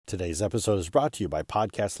Today's episode is brought to you by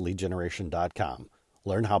podcastleadgeneration.com.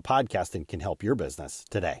 Learn how podcasting can help your business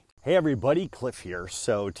today. Hey everybody, Cliff here.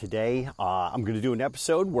 So today I'm going to do an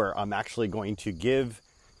episode where I'm actually going to give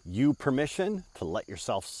you permission to let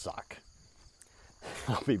yourself suck.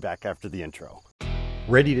 I'll be back after the intro.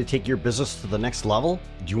 Ready to take your business to the next level?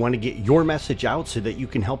 Do you want to get your message out so that you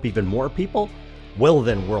can help even more people? Well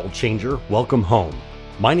then, world changer, welcome home.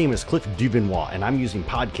 My name is Cliff Duvernois, and I'm using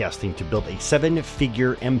podcasting to build a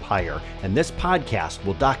 7-figure empire, and this podcast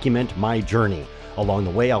will document my journey. Along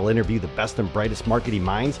the way, I'll interview the best and brightest marketing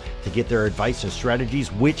minds to get their advice and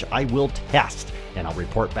strategies, which I will test, and I'll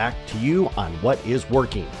report back to you on what is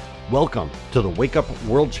working. Welcome to the Wake Up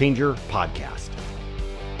World Changer podcast.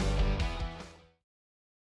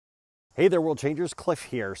 Hey there, world changers, Cliff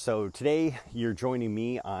here. So today you're joining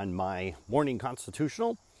me on my morning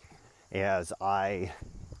constitutional as I,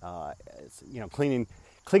 cleaning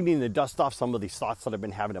the dust off some of these thoughts that I've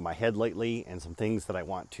been having in my head lately and some things that I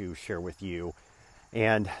want to share with you.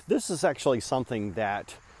 And this is actually something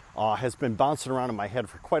that has been bouncing around in my head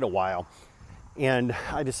for quite a while. And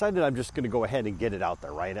I decided I'm just going to go ahead and get it out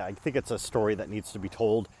there, right? I think it's a story that needs to be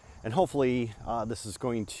told. And hopefully this is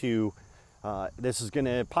going to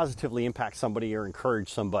positively impact somebody or encourage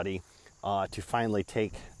somebody to finally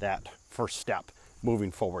take that first step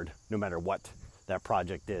moving forward, no matter what that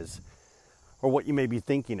project is or what you may be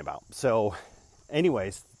thinking about. So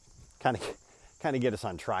anyways, kind of get us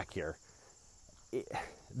on track here.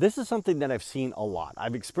 This is something that I've seen a lot.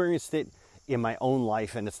 I've experienced it in my own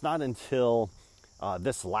life, and it's not until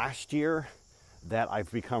this last year that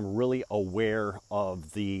I've become really aware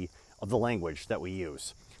of the language that we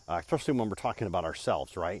use, especially when we're talking about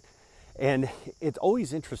ourselves, right? And it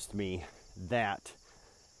always interests me that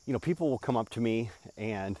people will come up to me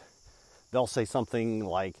and they'll say something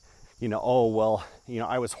like, I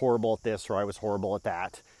was horrible at this or I was horrible at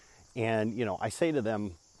that. And, I say to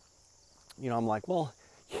them, I'm like, well,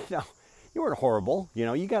 you weren't horrible.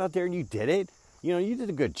 You got out there and you did it. You did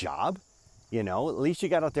a good job. At least you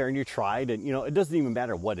got out there and you tried. And, it doesn't even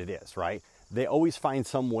matter what it is, right? They always find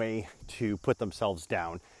some way to put themselves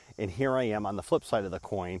down. And here I am on the flip side of the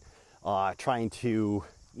coin, trying to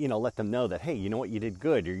let them know that, hey, you know what, you did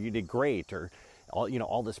good, or you did great, or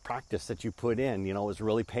all this practice that you put in, was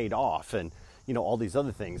really paid off, and all these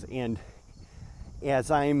other things. And as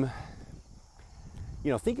I'm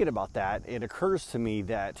thinking about that, it occurs to me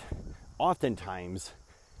that oftentimes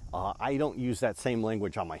I don't use that same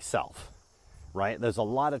language on myself, right? There's a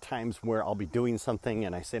lot of times where I'll be doing something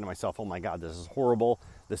and I say to myself, oh my God, this is horrible,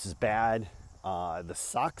 this is bad, this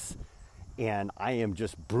sucks. And I am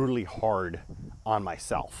just brutally hard on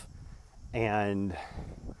myself. And,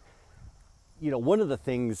 one of the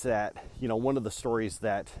things that, one of the stories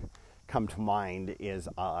that come to mind is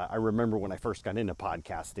I remember when I first got into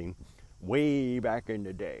podcasting way back in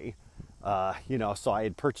the day, so I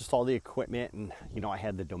had purchased all the equipment and, I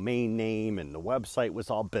had the domain name and the website was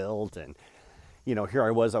all built. And, here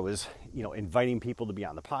I was, inviting people to be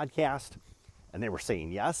on the podcast and they were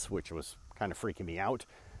saying yes, which was kind of freaking me out.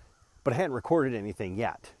 But I hadn't recorded anything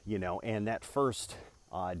yet, and that first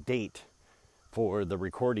date for the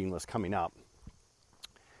recording was coming up.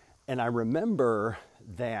 And I remember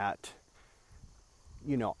that,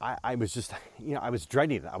 I was just, I was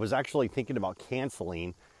dreading it. I was actually thinking about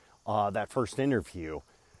canceling that first interview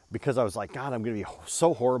because I was like, God, I'm going to be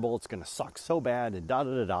so horrible. It's going to suck so bad and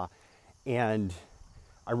da-da-da-da. And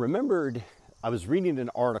I remembered I was reading an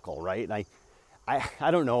article, right? And I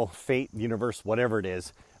don't know, fate, universe, whatever it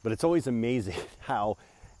is, but it's always amazing how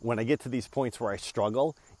when I get to these points where I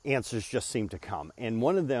struggle, answers just seem to come. And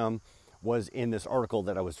one of them was in this article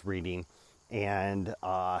that I was reading, and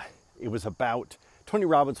it was about, Tony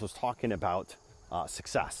Robbins was talking about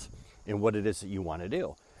success and what it is that you want to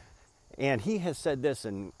do. And he has said this,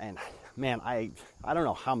 and man, I don't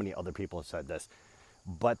know how many other people have said this,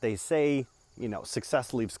 but they say,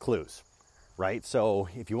 success leaves clues, right? So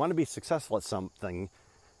if you want to be successful at something,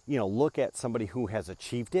 look at somebody who has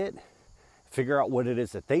achieved it, figure out what it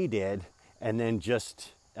is that they did, and then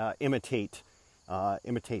just imitate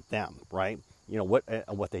them, right?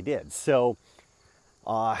 What they did. So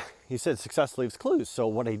he said success leaves clues. So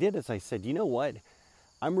what I did is I said, you know what?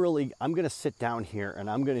 I'm going to sit down here and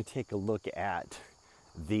I'm going to take a look at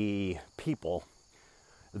the people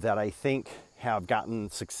that I think have gotten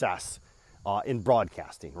success in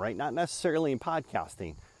broadcasting, right? Not necessarily in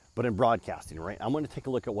podcasting, but in broadcasting, right? I'm going to take a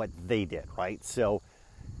look at what they did, right? So,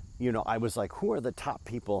 I was like, who are the top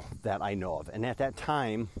people that I know of? And at that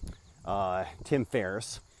time, Tim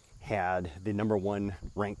Ferriss had the #1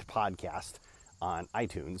 ranked podcast on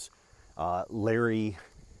iTunes. Larry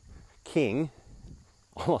King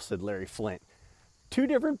almost said Larry Flint. Two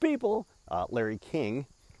different people. Larry King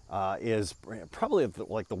is probably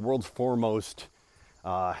like the world's foremost,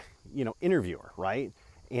 interviewer, right?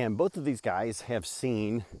 And both of these guys have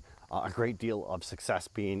seen a great deal of success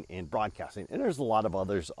being in broadcasting. And there's a lot of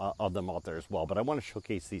others of them out there as well, but I want to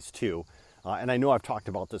showcase these two. And I know I've talked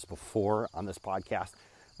about this before on this podcast,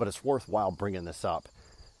 but it's worthwhile bringing this up.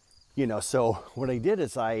 So what I did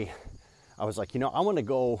is I was like, I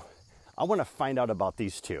want to find out about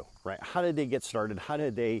these two, right? How did they get started? How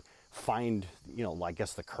did they find, I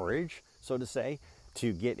guess the courage, so to say,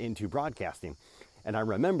 to get into broadcasting? And I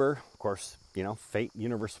remember, of course, fate,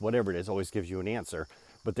 universe, whatever it is, always gives you an answer.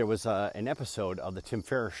 But there was an episode of the Tim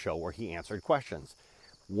Ferriss Show where he answered questions.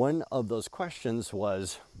 One of those questions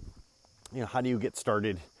was, how do you get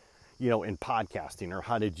started, in podcasting? Or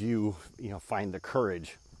how did you, find the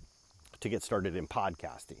courage to get started in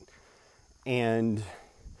podcasting? And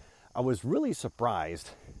I was really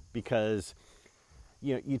surprised because,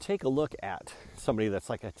 you take a look at somebody that's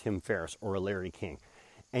like a Tim Ferriss or a Larry King,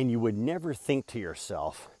 and you would never think to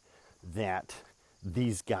yourself that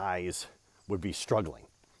these guys would be struggling,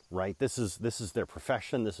 right? This is their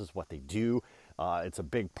profession. This is what they do. It's a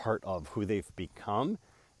big part of who they've become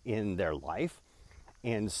in their life.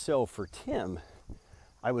 And so for Tim,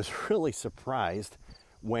 I was really surprised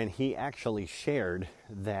when he actually shared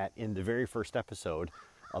that in the very first episode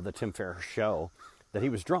of the Tim Ferriss Show that he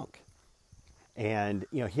was drunk. And,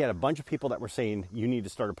 he had a bunch of people that were saying, you need to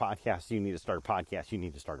start a podcast, you need to start a podcast, you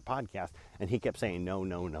need to start a podcast. And he kept saying, no,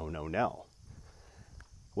 no, no, no, no.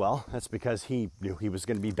 Well, that's because he knew he was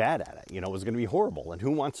going to be bad at it. It was going to be horrible. And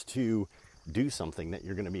who wants to do something that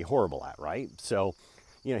you're going to be horrible at, right? So,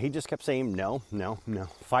 he just kept saying, no, no, no.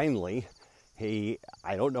 Finally,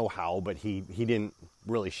 I don't know how, but he didn't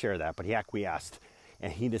really share that, but he acquiesced.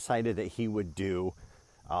 And he decided that he would do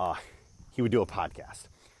a podcast.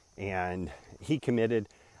 And he committed,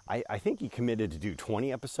 I think he committed to do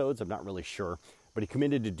 20 episodes. I'm not really sure, but he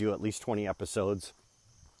committed to do at least 20 episodes.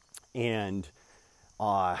 And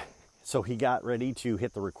so he got ready to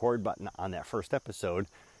hit the record button on that first episode,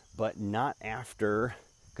 but not after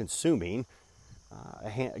consuming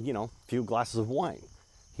a few glasses of wine.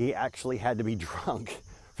 He actually had to be drunk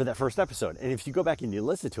for that first episode. And if you go back and you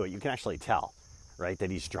listen to it, you can actually tell, right,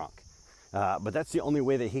 that he's drunk. But that's the only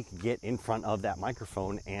way that he could get in front of that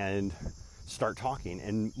microphone and start talking.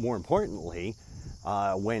 And more importantly,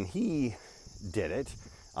 when he did it,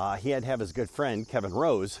 he had to have his good friend, Kevin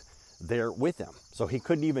Rose, there with him. So he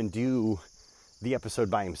couldn't even do the episode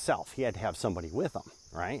by himself. He had to have somebody with him,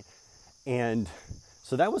 right? And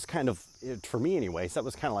so that was kind of, for me anyways, that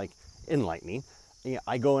was kind of like enlightening.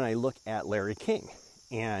 I go and I look at Larry King,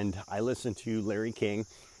 and I listen to Larry King,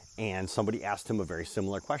 and somebody asked him a very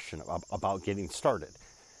similar question about getting started.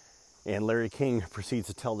 And Larry King proceeds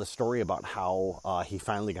to tell the story about how he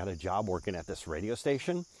finally got a job working at this radio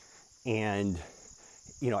station. And,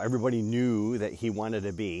 everybody knew that he wanted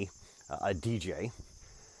to be a DJ.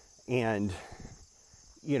 And,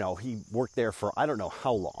 he worked there for I don't know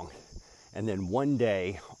how long. And then one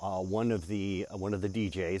day, one of the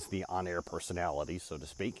DJs, the on-air personality, so to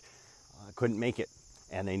speak, couldn't make it.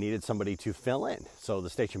 And they needed somebody to fill in. So the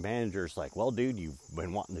station manager's like, well, dude, you've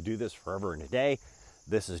been wanting to do this forever and a day.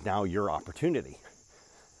 This is now your opportunity.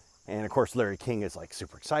 And of course, Larry King is like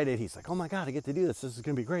super excited. He's like, oh my God, I get to do this. This is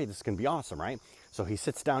going to be great. This is going to be awesome, right? So he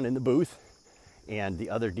sits down in the booth, and the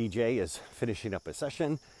other DJ is finishing up his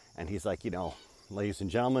session. And he's like, ladies and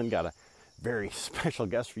gentlemen, got a very special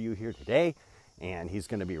guest for you here today. And he's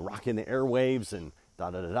going to be rocking the airwaves and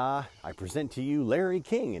da-da-da-da. I present to you Larry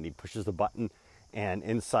King. And he pushes the button. And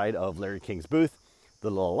inside of Larry King's booth, the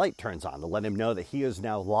little light turns on to let him know that he is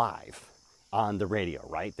now live on the radio,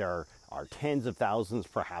 right? There are tens of thousands,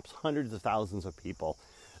 perhaps hundreds of thousands of people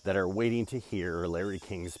that are waiting to hear Larry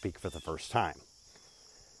King speak for the first time.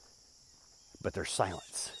 But there's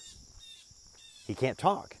silence. He can't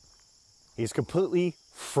talk. He's completely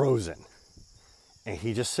frozen. And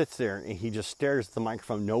he just sits there and he just stares at the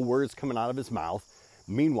microphone, no words coming out of his mouth.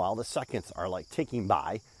 Meanwhile, the seconds are like ticking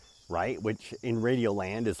by, right? Which in radio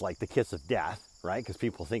land is like the kiss of death, right? Because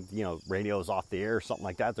people think, radio is off the air or something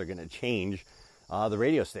like that. They're going to change the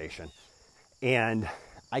radio station. And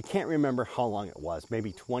I can't remember how long it was,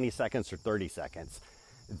 maybe 20 seconds or 30 seconds.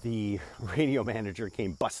 The radio manager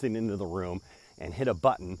came busting into the room and hit a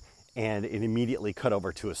button, and it immediately cut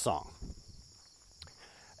over to a song.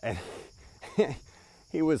 And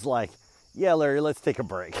he was like, yeah, Larry, let's take a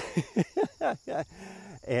break.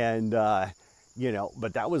 And,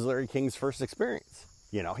 but that was Larry King's first experience.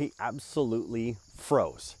 He absolutely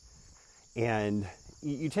froze. And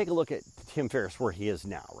you take a look at Tim Ferriss, where he is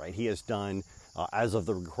now, right? He has done as of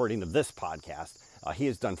the recording of this podcast, he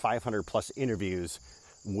has done 500 plus interviews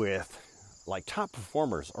with like top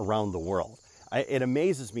performers around the world. It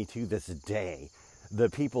amazes me to this day, the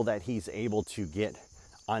people that he's able to get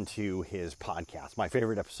onto his podcast. My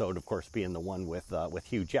favorite episode, of course, being the one with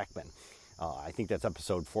Hugh Jackman. I think that's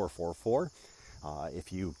episode 444.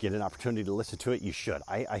 If you get an opportunity to listen to it, you should.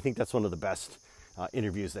 I think that's one of the best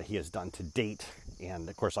interviews that he has done to date. And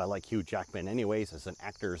of course, I like Hugh Jackman anyways, as an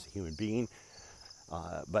actor, as a human being.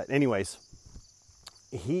 But anyways,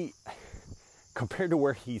 he, compared to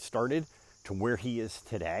where he started to where he is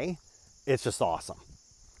today, it's just awesome.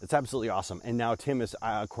 It's absolutely awesome. And now Tim is,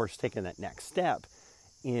 of course, taking that next step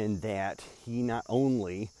in that he not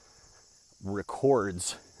only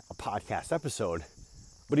records a podcast episode,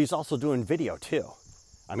 but he's also doing video too.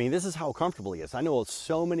 I mean, this is how comfortable he is. I know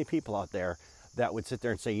so many people out there that would sit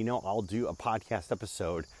there and say, you know, I'll do a podcast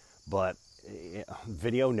episode, but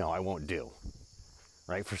video, no, I won't do.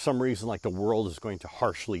 Right? For some reason, like the world is going to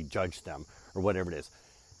harshly judge them or whatever it is.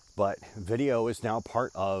 But video is now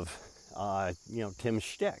part of, Tim's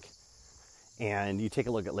shtick. And you take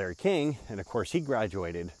a look at Larry King, and of course he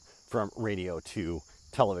graduated from radio to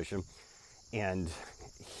television. And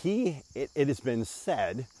it has been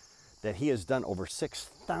said that he has done over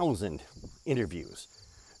 6,000 interviews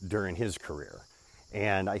during his career.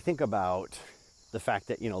 And I think about the fact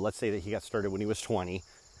that, let's say that he got started when he was 20.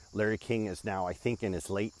 Larry King is now, I think, in his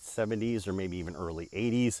late 70s or maybe even early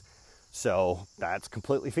 80s. So that's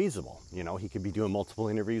completely feasible. He could be doing multiple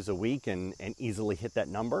interviews a week and easily hit that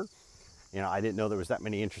number. I didn't know there was that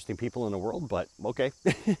many interesting people in the world, but okay.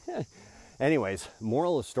 Anyways,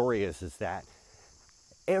 moral of the story is that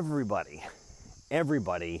everybody, for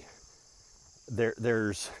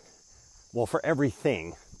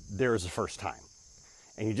everything, there's a first time.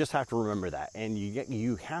 And you just have to remember that. And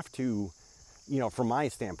you have to, from my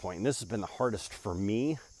standpoint, and this has been the hardest for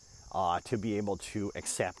me to be able to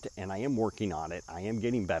accept, and I am working on it. I am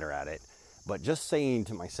getting better at it. But just saying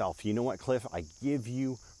to myself, you know what, Cliff, I give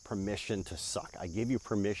you permission to suck. I give you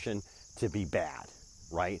permission to be bad,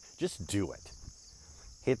 right? Just do it.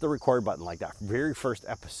 Hit the record button like that very first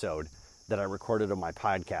episode that I recorded on my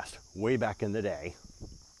podcast way back in the day.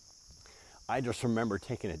 I just remember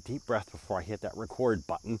taking a deep breath before I hit that record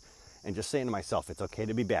button and just saying to myself, it's okay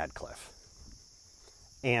to be bad, Cliff.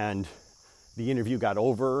 And the interview got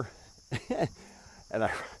over and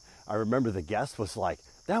I remember the guest was like,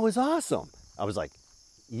 that was awesome. I was like,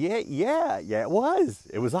 yeah, it was.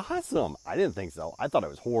 It was awesome. I didn't think so. I thought it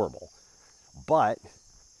was horrible. But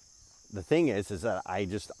the thing is that I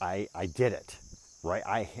did it, right?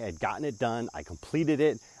 I had gotten it done. I completed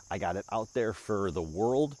it. I got it out there for the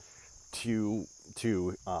world to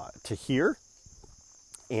hear.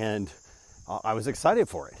 And I was excited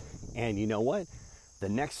for it. And you know what? The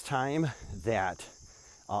next time that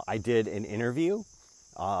I did an interview,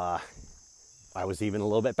 I was even a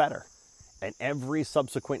little bit better. And every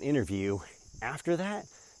subsequent interview after that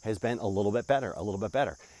has been a little bit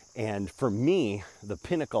better. And for me, the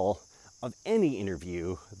pinnacle of any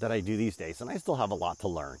interview that I do these days, and I still have a lot to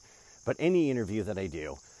learn, but any interview that I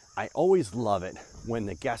do, I always love it when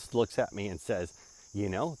the guest looks at me and says,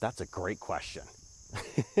 that's a great question.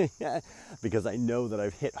 Because I know that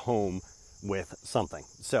I've hit home with something.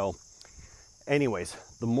 So anyways,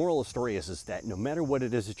 the moral of the story is that no matter what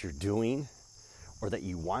it is that you're doing or that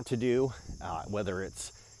you want to do, whether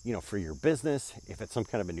it's, for your business, if it's some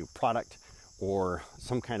kind of a new product or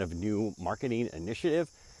some kind of new marketing initiative,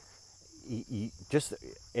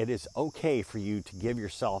 it is okay for you to give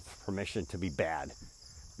yourself permission to be bad,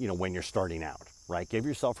 when you're starting out, right? Give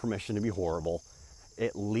yourself permission to be horrible.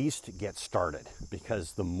 At least get started,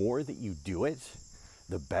 because the more that you do it,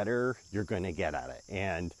 the better you're going to get at it.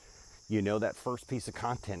 And that first piece of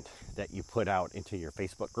content that you put out into your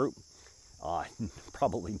Facebook group,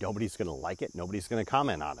 probably nobody's going to like it. Nobody's going to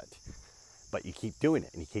comment on it. But you keep doing it,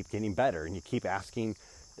 and you keep getting better, and you keep asking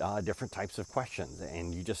different types of questions,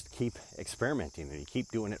 and you just keep experimenting, and you keep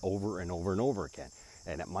doing it over and over and over again.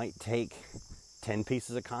 And it might take 10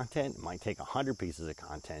 pieces of content. It might take 100 pieces of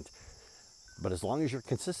content. But as long as you're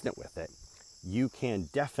consistent with it, you can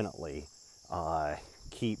definitely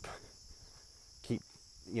keep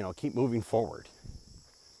moving forward.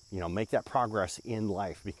 Make that progress in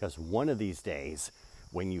life, because one of these days,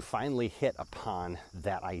 when you finally hit upon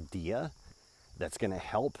that idea that's going to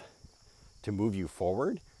help to move you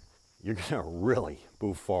forward, you're going to really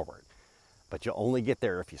move forward. But you'll only get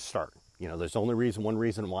there if you start. There's only one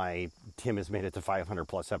reason why Tim has made it to 500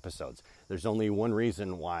 plus episodes. There's only one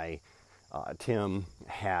reason why Tim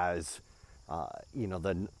has,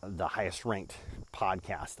 the highest ranked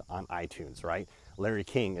podcast on iTunes, right? Larry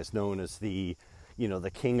King is known as the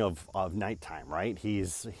king of nighttime, right? He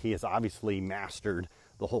has obviously mastered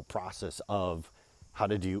the whole process of how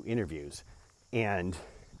to do interviews. And,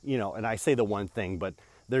 and I say the one thing, but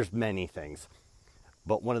there's many things.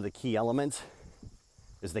 But one of the key elements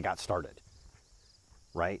is they got started,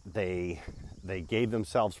 right? They gave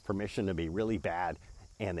themselves permission to be really bad,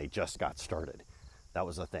 and they just got started. That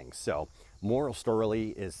was the thing. So moral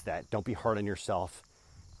story is that don't be hard on yourself.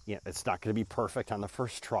 It's not going to be perfect on the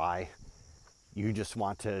first try. You just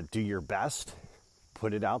want to do your best,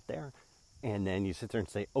 put it out there, and then you sit there and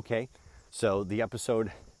say, okay, so the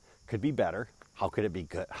episode could be better. How could it be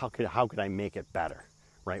good? How could I make it better,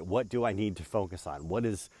 right? What do I need to focus on? What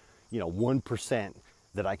is, 1%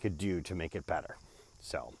 that I could do to make it better?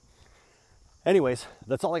 So anyways,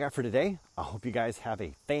 that's all I got for today. I hope you guys have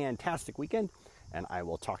a fantastic weekend, and I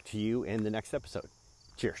will talk to you in the next episode.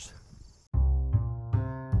 Cheers.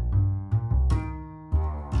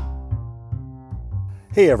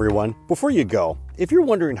 Hey everyone, before you go, if you're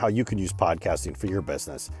wondering how you can use podcasting for your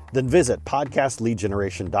business, then visit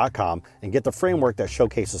podcastleadgeneration.com and get the framework that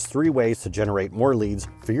showcases 3 ways to generate more leads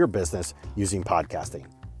for your business using podcasting.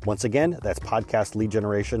 Once again, that's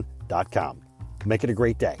podcastleadgeneration.com. Make it a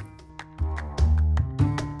great day.